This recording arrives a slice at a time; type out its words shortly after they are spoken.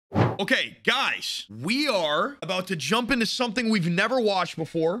Okay, guys, we are about to jump into something we've never watched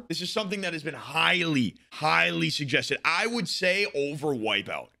before. This is something that has been highly, highly suggested. I would say over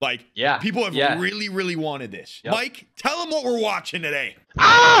Wipeout. Like, yeah, people have really, really wanted this. Yep. Mike, tell them what we're watching today.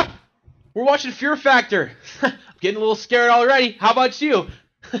 Ah! We're watching Fear Factor. I'm getting a little scared already. How about you?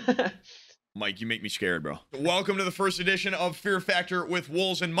 Mike, you make me scared, bro. Welcome to the first edition of Fear Factor with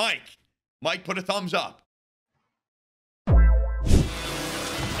Wolves and Mike. Mike, put a thumbs up.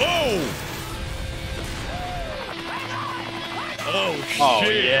 Oh! Oh, shit. Oh,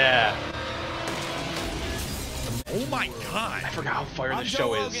 yeah. Oh, my God. I forgot how fire this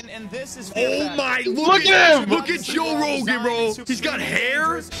show is. Oh, my. Look at him. Look at Joe Rogan, bro. He's got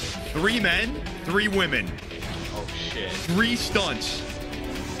hair. 3 men, 3 women. Oh, shit. 3 stunts.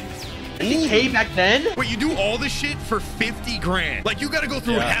 50K back then? Wait, you do all this shit for 50 grand? Like, you gotta go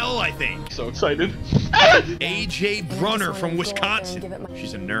through hell, I think. So excited. AJ Brunner from Wisconsin.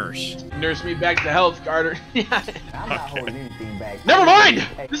 She's a nurse. Nurse me back to health, Carter. I'm not holding anything back. Never mind.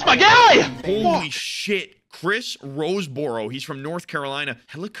 This is my guy. Holy shit. Chris Roseborough. He's from North Carolina.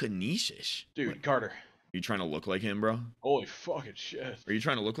 Telekinesis. Dude, Carter. Are you trying to look like him, bro? Holy fucking shit. Are you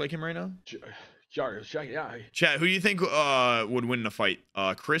trying to look like him right now? Carter, check it out. Chat, who do you think would win in a fight?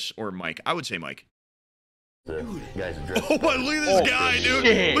 Chris or Mike? I would say Mike. The guys Oh my, look at this guy, dude.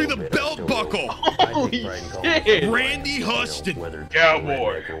 Shit. Look at the belt buckle. Holy shit. Randy Huston.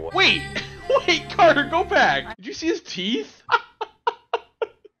 Cowboy. Wait, Carter, go back. Did you see his teeth?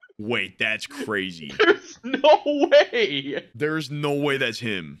 Wait, that's crazy. There's no way. There's no way that's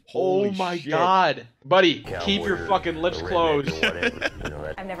him. Oh Holy my shit. God. Buddy, keep your fucking lips closed.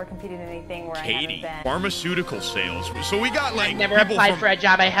 I've never competed in anything where I Katie, haven't been. pharmaceutical sales. So we got like Never people applied from for a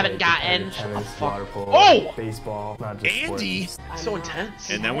job I haven't gotten. Oh! Baseball, not just Andy, So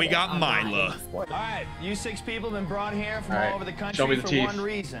intense. and then we got Mila. Alright, you 6 people have been brought here from All right, all over the country show me the for teeth. one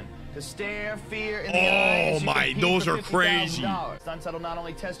reason. To stare fear in the Oh eyes. You my, compete those for are crazy. $50,000. Stunts that'll not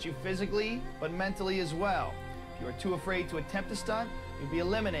only test you physically, but mentally as well. If you are too afraid to attempt a stunt, you'll be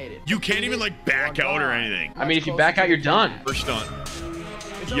eliminated. You can't even like back out or anything. I mean, if you back out, you're done. First stunt.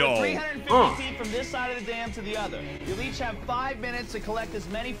 It's Yo. over 350 feet from this side of the dam to the other. You'll each have 5 minutes to collect as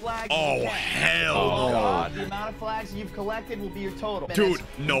many flags as Oh you can. hell Oh, no. God. The amount of flags you've collected will be your total. Dude,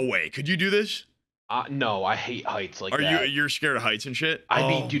 no way. Could you do this? No, I hate heights like Are that. you're scared of heights and shit? I Oh.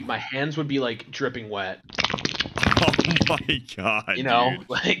 mean, dude, my hands would be like dripping wet. Oh my God. You know, dude.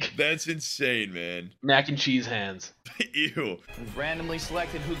 like That's insane, man. mac and cheese hands. Ew. We've randomly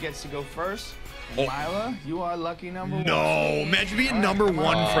selected who gets to go first. Oh. Mila, you are lucky number 1. No, imagine being number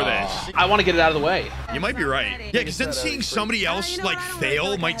 1 for this. I want to get it out of the way. You might be right. Yeah, because then seeing somebody else like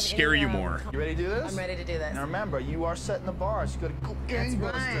fail might scare you more. You ready to do this? I'm ready to do this. Now remember, you are setting the bar, so you gotta go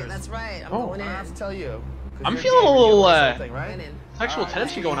gangbusters. That's right. I'm Oh. going I in. don't have to tell you. 'cause I'm you're feeling a gaming, little, you know something, right? Going in. Sexual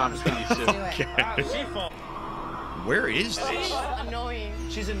tension going on between these two. Do it. Where is this? Annoying.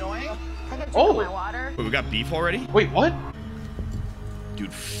 She's annoying? I can drink Oh. my water. Wait, we got beef already? Wait, what?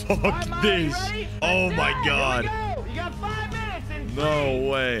 Dude, fuck Alright, Maya, you this. ready? Oh Let's my do it. God. Here we go. You got 5 minutes in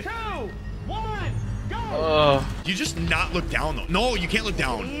No way. 2, 1, go! You just not look down though. No, you can't look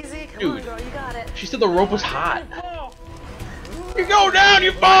down. Easy. Come Dude. on, girl. You got it. She said the rope was hot. You go down,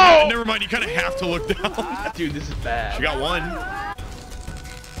 you fall! Never mind, you kind of have to look down. Dude, this is bad. She got one.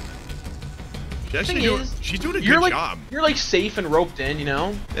 She's actually Thing doing, is, she's doing a You're good like job. you're like safe and roped in, you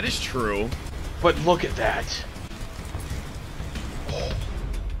know? That is true. But look at that.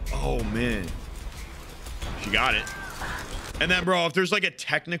 Oh man. She got it. And then, bro, if there's like a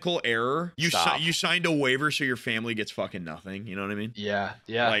technical error, you Stop. you signed a waiver so your family gets fucking nothing. You know what I mean? Yeah,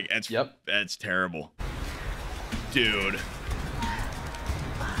 yeah. Like, that's Yep. that's terrible, dude.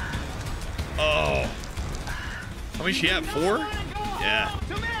 Oh, how many she have? 4? Yeah.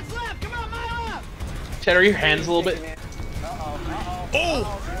 2 minutes left. Come on, Mila! Cheddar, your hands a little bit.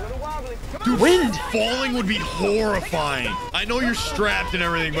 Oh, A little wobbly. dude, Wind. falling would be horrifying. I know you're strapped and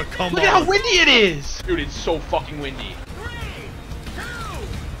everything, but come Look on. at how windy it is! Dude, it's so fucking windy. 3, 2,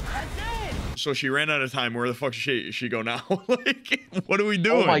 that's it. So she ran out of time. Where the fuck should she go now? Like, what are we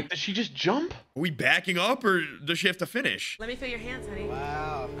doing? Oh my, did she just jump? Are we backing up or does she have to finish? Let me feel your hands, honey.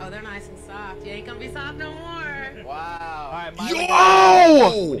 Wow. Oh, they're nice and soft. You ain't gonna be soft no more. Wow. All right, Yo! Mila.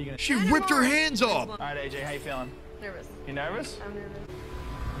 Oh! She whipped her hands up. All right, AJ, how you feeling? Nervous. You nervous? I'm nervous.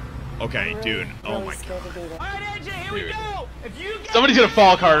 Okay, dude. Oh Really my scared god. to do this. All right, AJ, here we Dude. go. If you get Somebody's gonna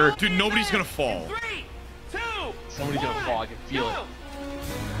fall, Carter. Dude, nobody's gonna fall. 3, 2, Somebody's gonna fall, I can feel it.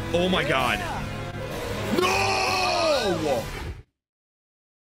 Oh my god. No!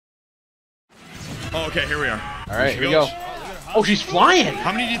 Oh, okay, here we are. All right, She here we goes. go. Oh, she's flying!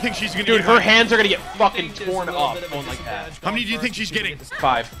 How many do you think she's gonna Dude, get? her hands are gonna get fucking torn up going like that. How many do you think she's getting?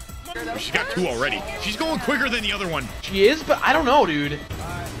 5. She's got 2 already. She's going quicker than the other one. She is, but I don't know, dude. This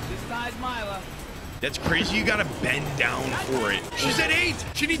side's Mila. That's crazy. You gotta bend down for it. She's at 8.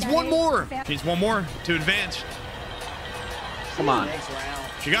 She needs 1 more. She needs 1 more to advance. Come on.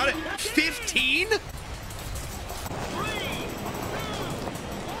 She got it. 15?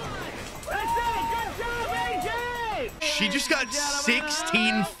 She just got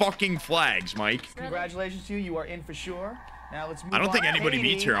 16 fucking flags, Mike. Congratulations to you. You are in for sure. Now let's move I don't think on. anybody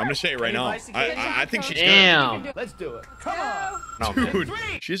beats her. I'm gonna say it right now. I think she's good. Damn. Let's do it. Come on. Okay. Dude,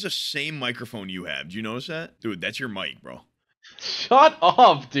 she has the same microphone you have. Do you notice that? Dude, that's your mic, bro. Shut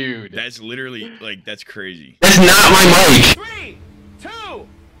up, dude. That's literally, like, that's crazy. That's not my mic. 3, 2,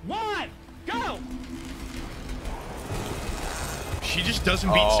 1, go. She just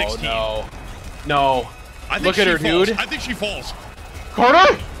doesn't beat 16. No. No. I think Look at she her, falls. dude. I think she falls.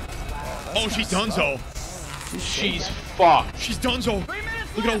 Carter? Oh, she's donezo. She's fucked. She's donezo.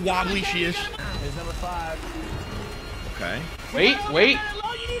 Look at how wobbly she is. Here's number 5. Okay. Wait.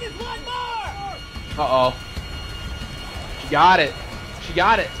 All you need is 1 more. Uh-oh. She got it. She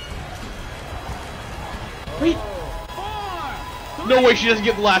got it. Wait. 4. No way she doesn't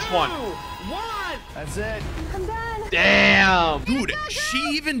get the last one. 1. That's it. I'm done. Damn. Dude, she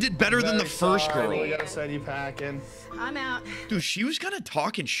even did better than the first girl. We gotta send you packing. I'm out. Dude, she was kind of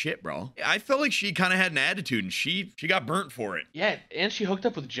talking shit, bro. I felt like she kind of had an attitude, and she got burnt for it. Yeah, and she hooked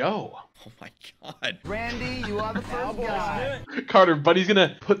up with Joe. Oh my god. Randy, you are the first guy. Carter, buddy's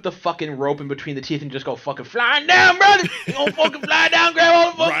gonna put the fucking rope in between the teeth and just go fucking flying down, brother. You gonna fucking fly down, grab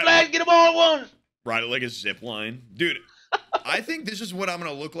all the fucking Right. flags, get them all at once. Ride it like a zip line. Dude, I think this is what I'm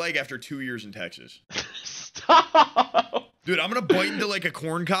going to look like after 2 years in Texas. Stop. Dude, I'm going to bite into like a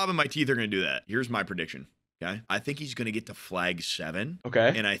corn cob, and my teeth are going to do that. Here's my prediction. Okay. I think he's going to get to flag 7.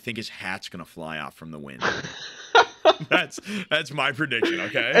 Okay. And I think his hat's going to fly off from the wind. That's my prediction.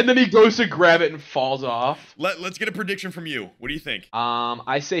 Okay. And then he goes to grab it and falls off. Let's get a prediction from you. What do you think?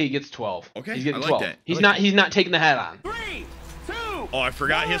 I say he gets 12. Okay, He's getting I like 12. that. He's I not. like He's not taking the hat on. 3, 2. Oh, I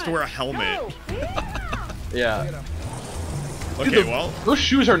forgot he has to wear a helmet. Yeah. Okay, Dude, well, those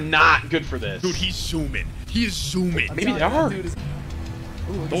shoes are not good for this. dude, he's zooming. He is zooming. Maybe they are.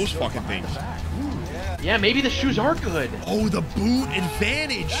 Those fucking things. Yeah, maybe the shoes are good. Oh, the boot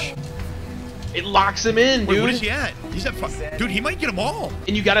advantage. It locks him in, Wait, dude. what is he at? He's at dude, he might get them all.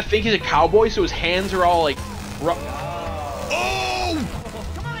 And you gotta think he's a cowboy, so his hands are all like. Oh!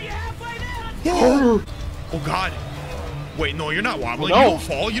 Come on, you're halfway there. Oh, oh God. Wait, no, you're not wobbling. No. You don't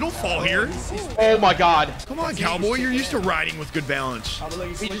fall. You don't fall here. Oh my God. Come on, cowboy. You're used to riding with good balance.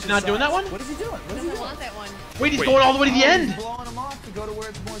 He's just not doing that one? What is he doing? What is he I doing? want that one. Wait, he's Wait. going all the way to the end. He's blowing him off to go to where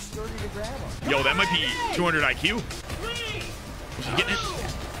it's more sturdy to grab him. Yo, that might be 200 IQ. Was he getting it?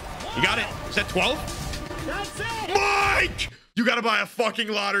 You got it. Is that 12? That's it. Mike! You gotta buy a fucking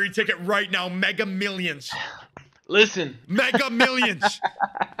lottery ticket right now. Mega Millions. Listen, Mega Millions.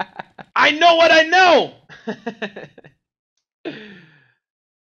 I know what I know.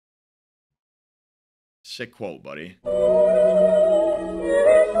 Sick quote, buddy. All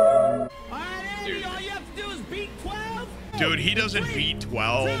right, Andy, all you have to do is beat 12. Dude, he doesn't beat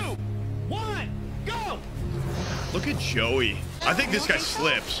 12. 2, 1, go. Look at Joey. I think this guy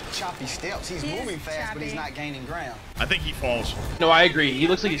slips. Choppy steps. He's He is moving fast, but he's choppy. not gaining ground. I think he falls. No, I agree. He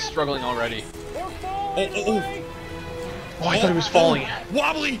looks like he's struggling already. Oh, oh, oh. Oh, I thought he was falling. Oh,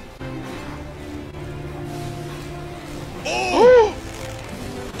 wobbly. Oh!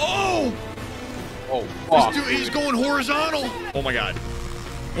 Oh! Oh, This fuck. dude, he's going horizontal. Oh my God.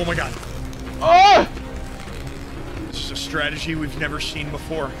 Oh my God. Oh! This is a strategy we've never seen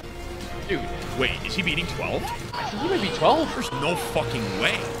before. Dude, Wait, is he beating 12? I think he might be 12. There's no fucking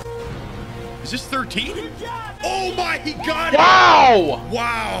way. Is this 13? Oh my, he got it! Wow!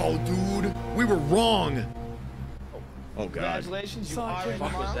 Wow, dude. We were wrong. Oh God. Congratulations, you are in the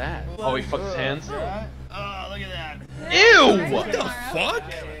What was mark. that? Oh, he fucked his hands? Alright. Oh, look at that. Ew! What the fuck?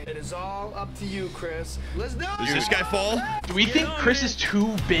 It is all up to you, Chris. Let's do it. Does this guy fall? Do we think Chris is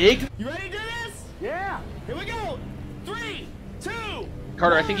too big? You ready to do this? Yeah. Here we go. 3, 2.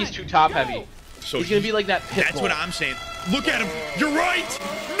 Carter, I think he's too top heavy. So He's gonna be like that pit That's bull. what I'm saying. Look at him. You're right.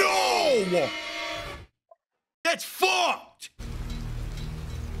 No. That's fucked.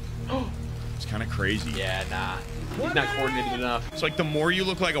 It's kind of crazy. Yeah, nah. He's not coordinated enough. It's like the more you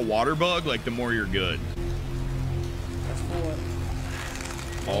look like a water bug, like the more you're good.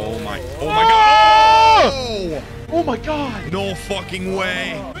 Oh my God. Oh! Oh my God! No fucking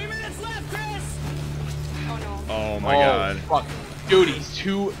way. 3 minutes left, Chris. Oh my Oh, God. fuck. Dude, he's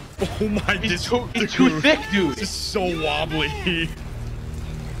too Oh my. he's too thick, dude. This is so wobbly.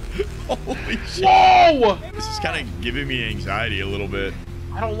 Holy shit. Whoa! This is kind of giving me anxiety a little bit.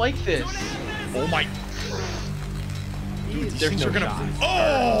 I don't like this. Oh my. Dude, these things no are gonna. shot.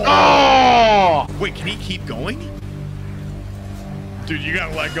 Oh! Oh! Wait, can he keep going? Dude, you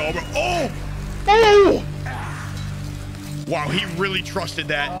gotta let go, bro. Oh! Oh! Wow, he really trusted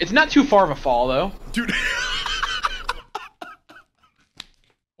that. It's not too far of a fall, though. Dude.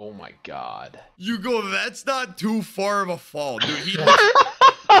 Oh my god. You go, that's not too far of a fall, dude.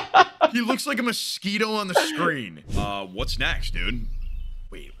 He looks like a mosquito on the screen. What's next, dude?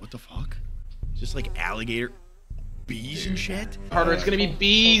 Wait, what the fuck? Is this like alligator bees and shit? Carter, it's gonna be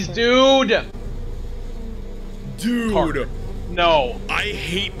bees, dude! Dude. Carter. No. I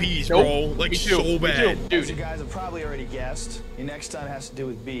hate bees, Nope. bro. Like, Me too. so Me bad. too. As you Dude. guys have probably already guessed, your next stunt has to do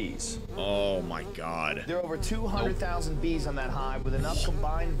with bees. Oh my god. There are over 200,000 bees on that hive with enough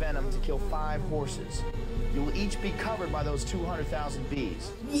combined venom to kill 5 horses. You will each be covered by those 200,000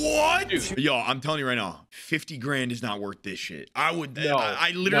 bees. What? Dude. Yo, I'm telling you right now, 50 grand is not worth this shit. I would, No,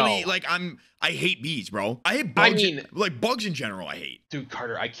 I literally, no. like, I hate bees, bro. I hate bugs. I mean- like, bugs in general, I hate. Dude,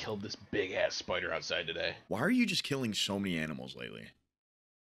 Carter, I killed this big-ass spider outside today. Why are you just killing so many animals lately?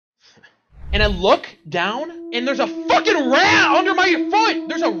 And I look down, and there's a fucking rat under my foot!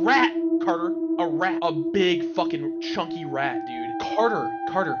 There's a rat, Carter. A rat. A big fucking chunky rat, dude.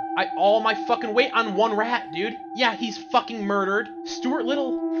 Carter, all my fucking weight on one rat, dude. Yeah, he's fucking murdered. Stuart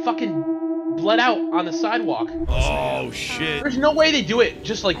Little fucking bled out on the sidewalk. Oh, shit. There's no way they do it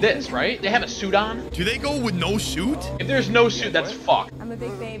just like this, right? They have a suit on. Do they go with no suit? If there's no suit, that's fucked. I'm a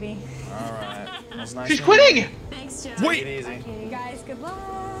big baby. All right. That's nice. She's quitting! Thanks, Joe. Wait. Easy. You guys, good luck.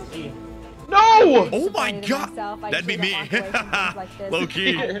 No! Oh my Disappointed in god. myself. I That'd be usually me. don't walk away from things like this. Low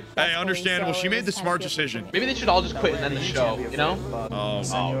key. Successfully, Hey, understandable. so She made the this kind smart of feels decision. good. Maybe they should all just quit and end the show, you know? Oh,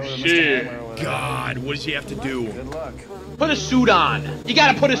 shit. God, what does he have to do? Good luck. Put a suit on. You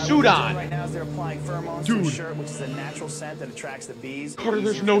gotta put a suit on. Right now, is they're applying pheromones to Dude. a shirt, which is a natural scent that attracts the bees. Carter,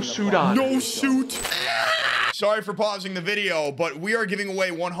 there's no suit on. No suit. Sorry for pausing the video, but we are giving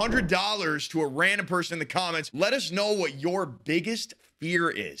away $100 to a random person in the comments. Let us know what your biggest fear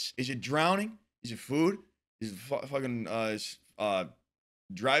is. Is it drowning? Is it food? Is it fucking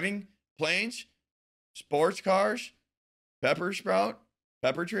driving planes? Sports cars? Pepper sprout?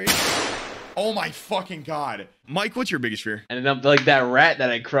 Pepper tree? Oh my fucking god. Mike, what's your biggest fear? Ended up like that rat that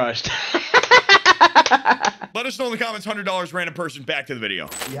I crushed. Let us know in the comments. $100 random person. Back to the video.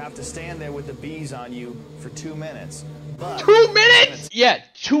 You have to stand there with the bees on you for 2 minutes. But 2 minutes? Yeah,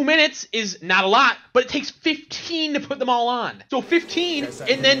 2 minutes is not a lot, but it takes 15 to put them all on. So 15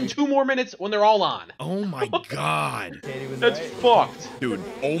 and then 2 more minutes when they're all on. Oh my god. Katie was That's right. fucked. Dude,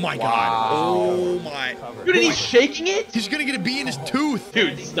 oh my god. Oh my. Dude, and he's shaking it? He's gonna get a bee in his tooth.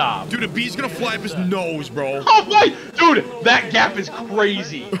 Dude, stop. Dude, a bee's gonna fly up his nose, bro. Oh my, dude, that gap is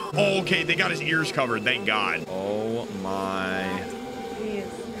crazy. Oh, okay, they got his ears covered, thank God. Oh my. Jeez.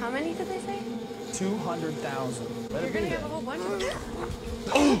 How many did they say? 200,000. Let You're it be gonna there. have a whole bunch of them.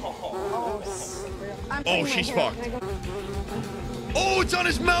 I'm Oh, putting my she's hair. fucked. Can I go? Oh, it's on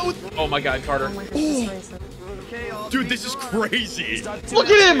his mouth. Oh my god, Carter. Oh my Oh. goodness. Dude, this is crazy. Look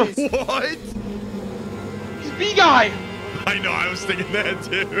at him! What? He's bee guy. I know, I was thinking that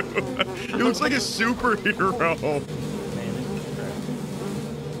too. He looks like a superhero.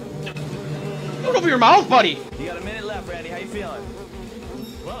 Look over your mouth, buddy. You got a minute left, Randy. How you feeling?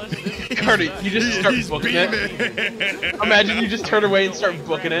 Carter, you just start He's booking it. beaming. Imagine you just turn away and start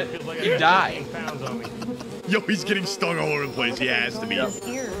booking it. You die. Yo, he's getting stung all over the place. He has to be. His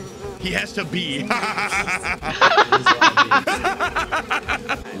ear. He has to be.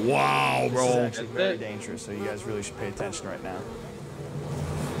 Wow, This is bro. actually very dangerous, so you guys really should pay attention right now.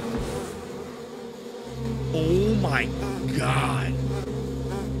 Oh my God.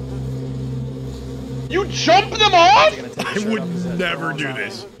 You jump them off? You're gonna take I your shirt would off, is it? never One do time.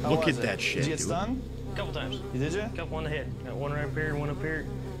 this. How Look was at it? that shit, Did you get dude. stung? A couple times. You did you? Couple on the head. Got one right up here, one up here.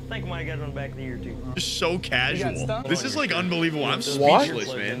 I think I might have got it on the back of the ear too. Just so casual. stung? This is like unbelievable. I'm What?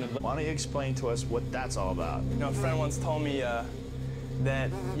 speechless, man. Why don't you explain to us what that's all about? You know, a friend once told me that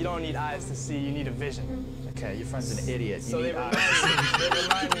you don't need eyes to see, you need a vision. Okay, your friend's an idiot. You So they need eyes.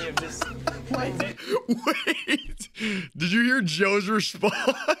 remind me of this. Wait, did you hear Joe's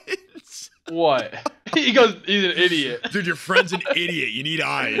response? What? He goes, he's an idiot. Dude, your friend's an idiot. You need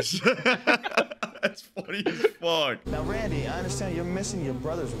eyes. That's funny as fuck. Now, Randy, I understand you're missing your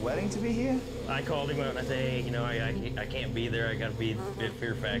brother's wedding to be here? I called him out and I said, hey, you know, I can't be there. I got to be a bit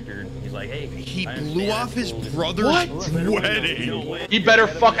fear factor. And he's like, hey. He I blew understand. off his Well, brother's What? wedding. He better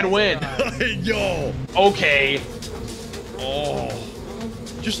fucking win. Yo. Okay. Oh.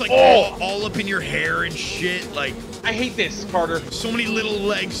 Just like Oh. all up in your hair and shit. Like, I hate this, Carter. So many little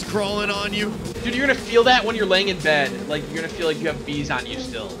legs crawling on you. Dude, you're gonna feel that when you're laying in bed. Like, you're gonna feel like you have bees on you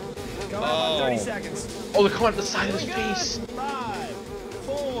still. Coming up on 30 seconds. Oh, they're coming up the side of his face. 5,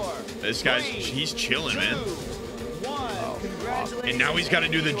 4. This guy's, he's chilling, man. 1. And now he's got to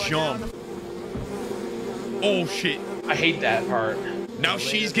do the jump. Oh, shit. I hate that part. Now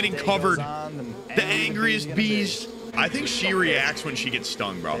she's getting covered. The angriest bees. I think she reacts when she gets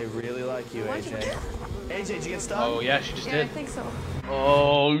stung, bro. They really like you, AJ. AJ, did you get stung? Oh, yeah, she just Yeah, I did. think so.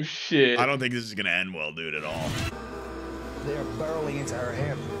 Oh, shit. I don't think this is going to end well, dude, at all. They're burrowing into her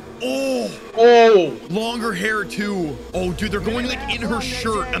hip. Oh, Oh. longer hair, too. Oh, dude, they're going, like, in her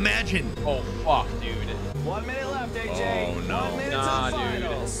shirt. Imagine. Oh, fuck, dude. 1 minute left, AJ. Oh, no. 1 minute Nah, to the dude.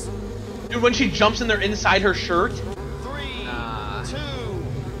 finals. Dude, when she jumps in there inside her shirt. 3, 2,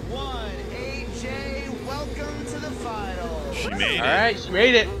 1. AJ, welcome to the finals. She made it. All right, she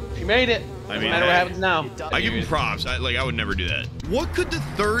made it. She made it. Doesn't mean, matter what hey, happens now. I give him props. I would never do that. What could the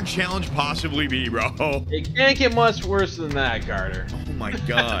third challenge possibly be, bro? It can't get much worse than that, Carter. Oh, my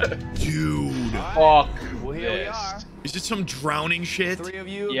God. Dude. Fuck Well, here we this. are. Is it some drowning shit? 3 of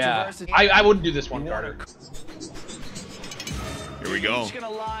you. Yeah, traverse the- I wouldn't do this one, Carter. Here we go. Each gonna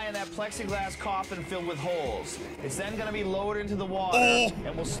lie in that plexiglass coffin filled with holes. It's then gonna be lowered into the water Oh.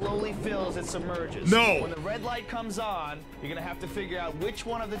 and will slowly fill as it submerges. No. When the red light comes on, you're gonna have to figure out which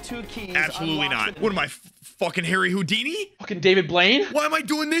one of the 2 keys. Absolutely unlocks not. the- What am I, fucking Harry Houdini? Fucking David Blaine? Why am I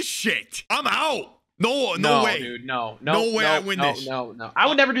doing this shit? I'm out. No way. Dude, no way I win this. No. I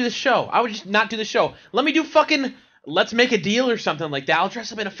would never do this show. I would just not do the show. Let me do fucking Let's Make a Deal or something like that. I'll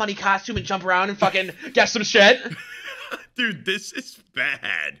dress up in a funny costume and jump around and fucking guess some shit. Dude, this is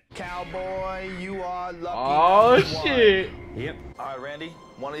bad. Cowboy, you are lucky. Oh, number 1. shit. Yep. All right, Randy.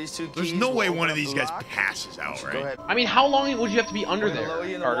 One of these 2 keys. There's no will way open one of up these the guys lock. passes out, Go right? ahead. I mean, how long would you have to be under We're gonna lower you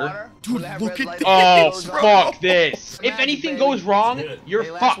there, in the Carter? water. Dude, When that look red at light this. Oh, goes bro. fuck this. If Imagine, anything baby. goes wrong, you're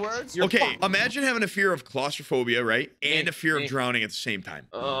Any last fucked. words? You're Okay, fucked. imagine having a fear of claustrophobia, right? And a fear of Me. drowning at the same time.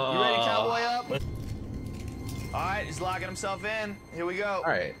 You ready, Cowboy? Up. All right, he's locking himself in. Here we go.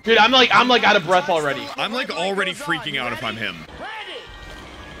 All right, dude. I'm like out of breath already. I'm like already freaking out if I'm him. Randy,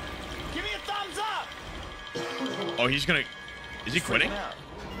 give me a thumbs up. Oh, he's gonna... Is he quitting?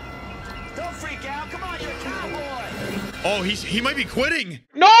 Don't freak out. Come on, you're a cowboy. Oh, he might be quitting.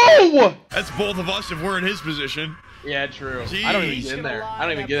 No. That's both of us if we're in his position. Yeah, true. Jeez. I don't even get in there. I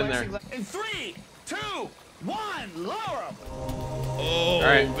don't even get in there. In 3, 2, 1, lower him. Oh, All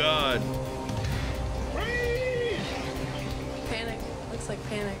right. God. Panic. Looks like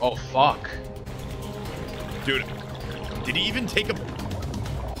panic. Oh fuck. Dude, did he even take a...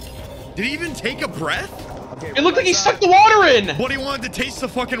 Did he even take a breath? Okay, It looked like he let's, sucked the water in. What, he wanted to taste the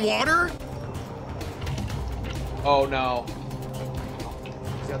fucking water? Oh no.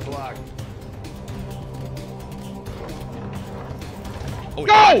 He's got the lock. Oh,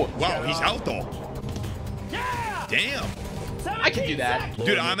 Go! Wow, he's out though. Yeah! Damn. I can do that.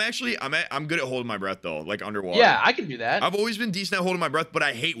 Dude, I'm good at holding my breath though, like underwater. Yeah, I can do that. I've always been decent at holding my breath, but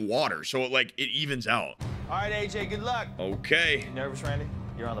I hate water, so it evens out. All right, AJ, good luck. Okay. You nervous, Randy?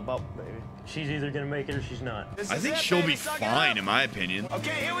 You're on the boat, baby. She's either gonna make it or she's not. This I is think it, she'll baby. be Suck it fine, up. in my opinion.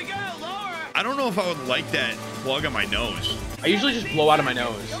 Okay, here we go. Lower. I don't know if I would like that plug on my nose. I usually just blow out of my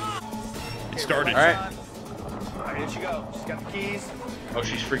nose. It started. All right. All right, here she go. She's got the keys. Oh,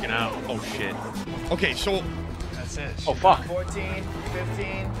 she's freaking out. Oh shit. Okay, so That's it. Oh fuck. 14,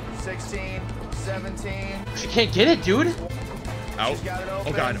 15, 16, 17. She can't get it, dude. out. She's got it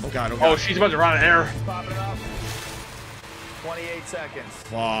open. Oh god. Oh god. Oh god. Oh, she's about to run out of air. Popping it up. 28 seconds.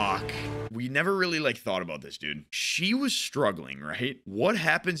 Fuck. We never really thought about this, dude. She was struggling, right? What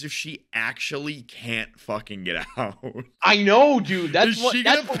happens if she actually can't fucking get out? I know, dude. That's Is what. she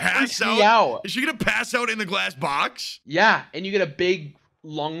That's gonna what pass freaks out? me out. Is she gonna pass out in the glass box? Yeah, and you get a big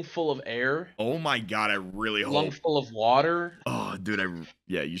lung full of air, Oh my god, I really lung hope. full of water. Oh, dude,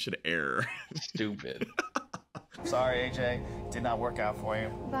 yeah, you should air. Stupid. Sorry, AJ. Did not work out for you.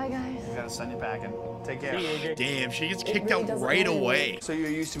 Bye, guys. We gotta send you packing. Take care. Damn, she gets It kicked really out doesn't right end. away. So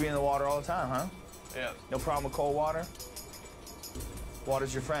you're used to being in the water all the time, huh? Yeah. No problem with cold water?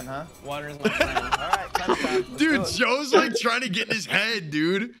 Water's your friend, huh? Water is my friend. All right, time. Let's Dude, do it. Joe's trying to get in his head,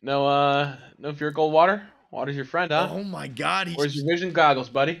 dude. No fear of cold water. Water's your friend, huh? Oh my god, Where's he's your vision goggles,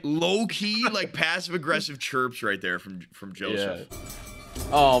 buddy? low key passive aggressive chirps right there from Joseph.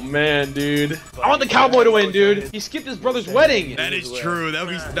 Oh man, dude. I want the cowboy to win, dude. He skipped his brother's wedding. That is true. That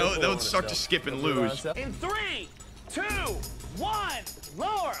would suck to skip and lose. In 3, 2, 1,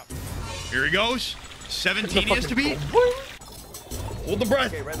 lower him. Here he goes. 17 he has to beat. Hold the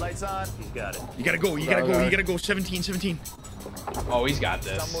breath. Okay, red light's on. He's got it. You gotta go. You gotta go. You gotta go. 17. Oh, he's got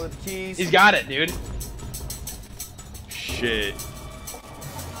this. Stumble with the keys. He's got it, dude. shit.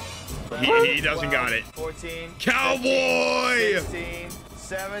 He doesn't got it. 14. Cowboy! 16,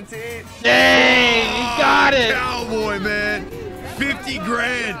 17. Dang, he got it. Cowboy, man. 50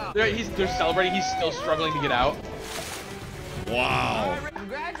 grand. They're celebrating. He's still struggling to get out. Wow.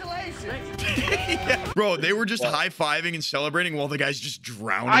 Congratulations. Yeah. Bro, they were just high-fiving and celebrating while the guy's just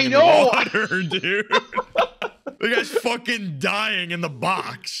drowning I in know. the water, dude. The guy's fucking dying in the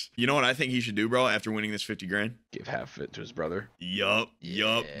box. You know what I think he should do, bro, after winning this 50 grand? Give half of it to his brother. Yup.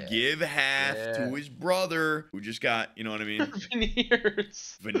 Yeah. Give half to his brother, who just got, you know what I mean?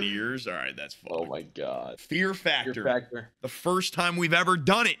 Veneers. Veneers. All right, that's fucked. Oh my god. Fear Factor. Fear Factor. The first time we've ever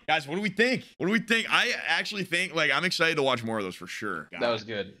done it. Guys, what do we think? What do we think? I actually think, like, I'm excited to watch more of those for sure. God. That was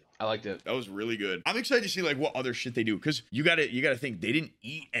good. I liked it. That was really good. I'm excited to see like what other shit they do, because you gotta think they didn't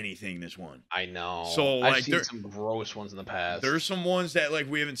eat anything this one. I know. So like I've seen some gross ones in the past. There's some ones that like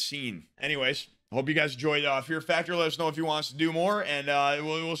we haven't seen. Anyways, hope you guys enjoyed Fear Factor. Let us know if you want us to do more, and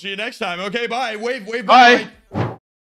we'll see you next time. Okay, bye. Wave, bye. Bye.